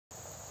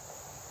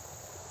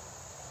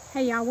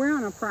Hey y'all, we're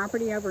on a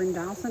property over in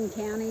Dawson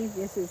County.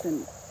 This is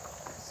an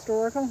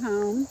historical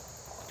home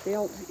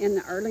built in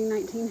the early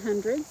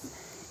 1900s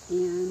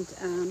and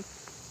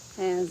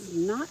has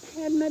not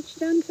had much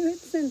done to it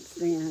since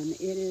then.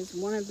 It is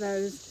one of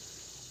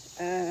those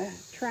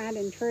tried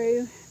and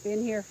true,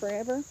 been here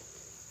forever.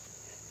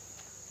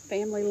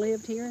 Family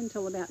lived here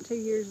until about 2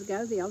 years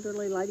ago. The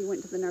elderly lady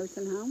went to the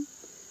nursing home,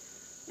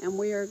 and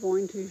we are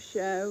going to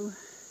show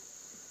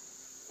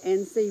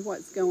and see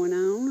what's going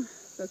on,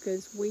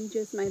 because we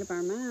just made up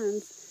our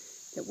minds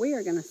that we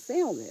are going to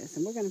sell this,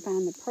 and we're going to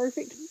find the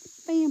perfect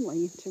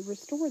family to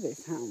restore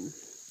this home.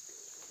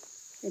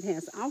 It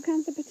has all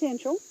kinds of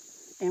potential,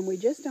 and we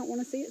just don't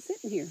want to see it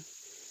sitting here.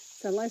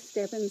 So let's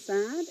step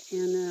inside,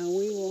 and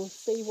we will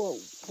see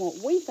what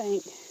we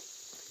think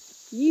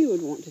you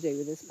would want to do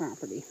with this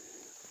property.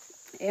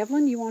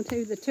 Evelyn, you want to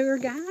do the tour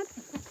guide?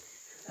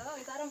 Oh,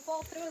 you got them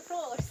fall through the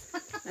floors.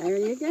 There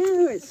you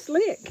go. It's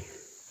slick.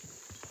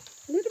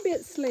 A little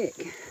bit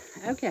slick.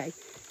 Okay,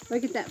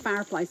 look at that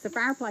fireplace. The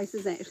fireplace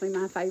is actually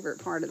my favorite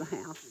part of the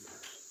house.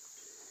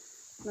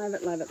 Love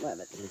it, love it, love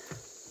it.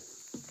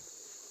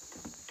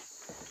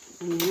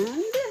 And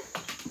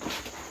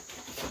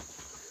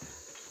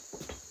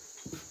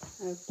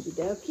okie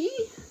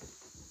dokie.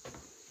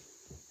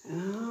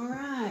 All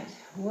right.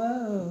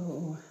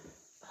 Whoa.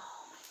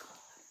 Oh my God.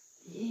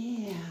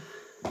 Yeah.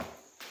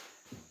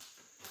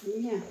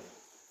 Yeah.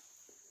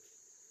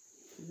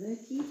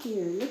 Looky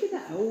here. Look at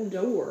that old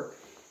door.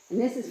 And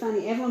this is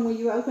funny. Evelyn, will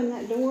you open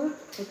that door?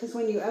 Because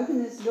when you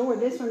open this door,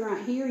 this one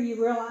right here, you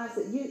realize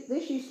that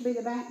this used to be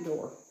the back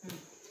door.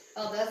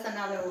 Oh, that's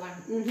another one.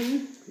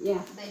 Mm-hmm.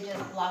 Yeah. They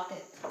just blocked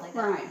it like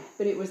that. Right.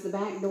 But it was the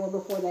back door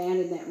before they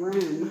added that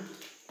room.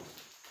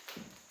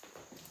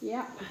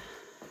 Yep.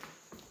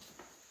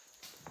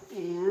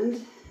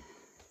 And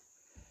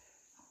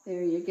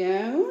there you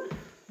go.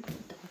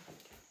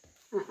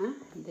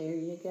 There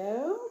you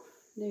go.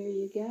 There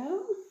you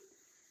go.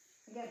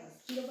 I got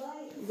mosquito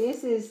bites.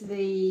 This is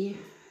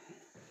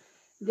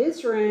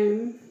this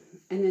room,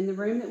 and then the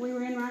room that we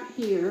were in right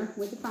here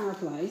with the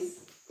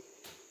fireplace.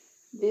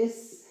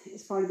 This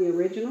is part of the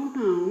original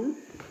home.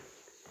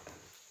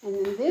 And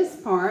then this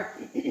part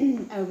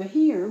over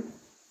here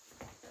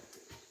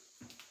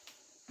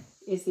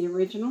is the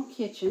original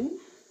kitchen.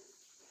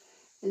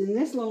 And then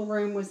this little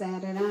room was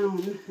added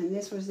on, and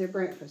this was their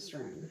breakfast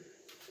room.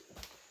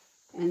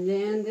 And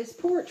then this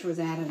porch was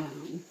added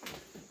on.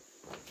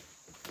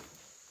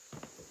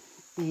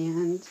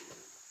 And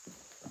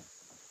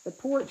the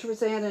porch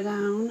was added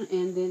on,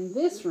 and then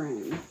this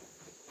room.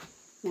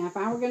 Now, if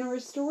I were going to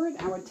restore it,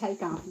 I would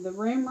take off the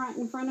room right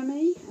in front of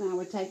me, and I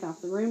would take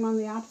off the room on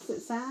the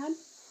opposite side,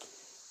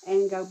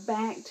 and go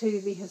back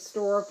to the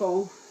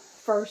historical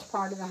first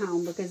part of the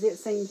home, because it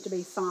seems to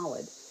be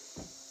solid.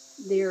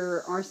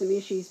 There are some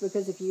issues,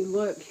 because if you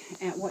look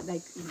at what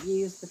they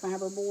used, the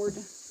fiberboard,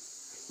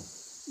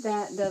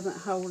 that doesn't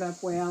hold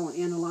up well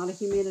in a lot of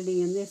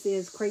humidity, and this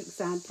is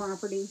creekside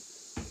property.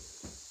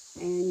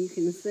 And you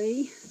can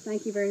see,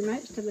 thank you very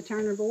much to the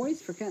Turner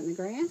boys for cutting the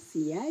grass.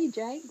 Yay,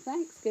 Jake,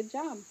 thanks, good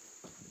job.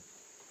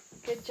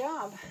 Good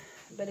job.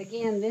 But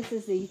again, this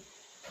is the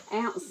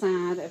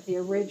outside of the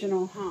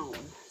original home.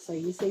 So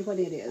you see what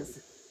it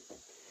is.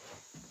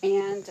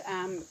 And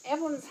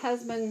Evelyn's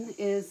husband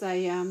is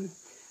a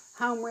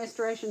home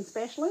restoration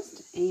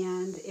specialist.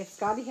 And if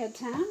Scotty had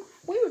time,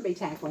 we would be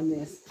tackling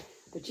this.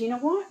 But you know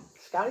what?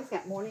 Scotty's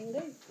got more than he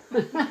can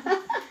do.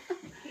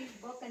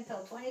 Book until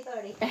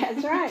 2030.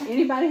 That's right.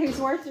 Anybody who's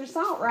worth their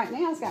salt right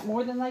now has got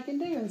more than they can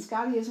do. And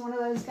Scotty is one of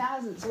those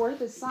guys that's worth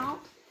his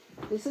salt.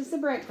 This is the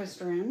breakfast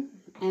room.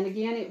 And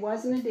again, it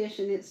was an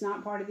addition. It's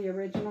not part of the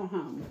original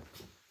home.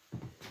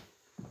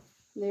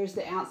 There's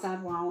the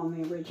outside wall on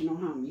the original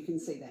home. You can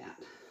see that.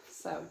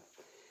 So,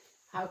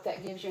 I hope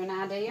that gives you an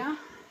idea.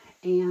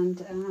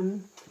 And,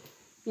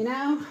 you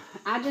know,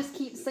 I just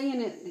keep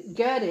seeing it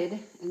gutted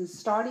and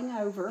starting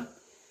over.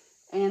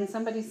 And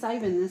somebody's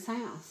saving this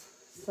house.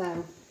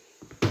 So,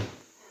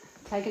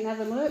 take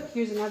another look.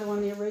 Here's another one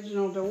of the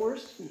original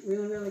doors.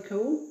 Really, really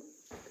cool.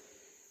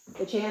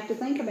 But you have to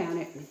think about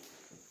it.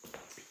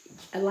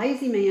 A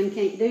lazy man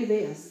can't do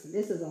this.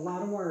 This is a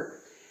lot of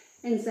work.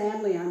 And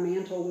sadly, our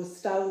mantle was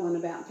stolen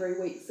about 3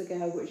 weeks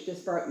ago, which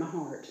just broke my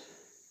heart.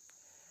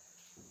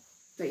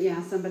 But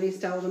yeah, somebody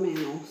stole the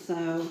mantle.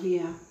 So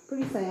yeah,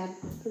 pretty sad.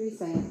 Pretty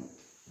sad.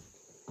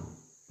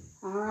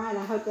 All right,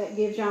 I hope that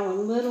gives y'all a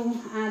little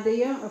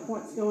idea of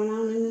what's going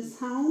on in this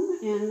home.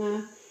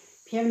 And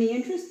if you have any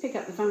interest, pick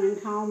up the phone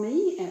and call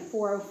me at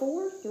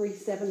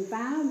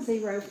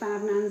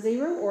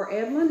 404-375-0590 or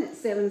Evelyn at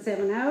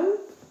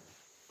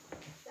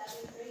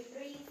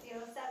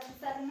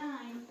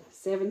 770-733-0779.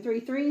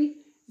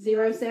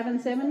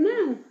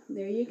 733-0779.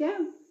 There you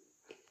go.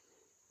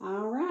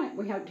 All right,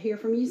 we hope to hear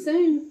from you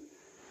soon.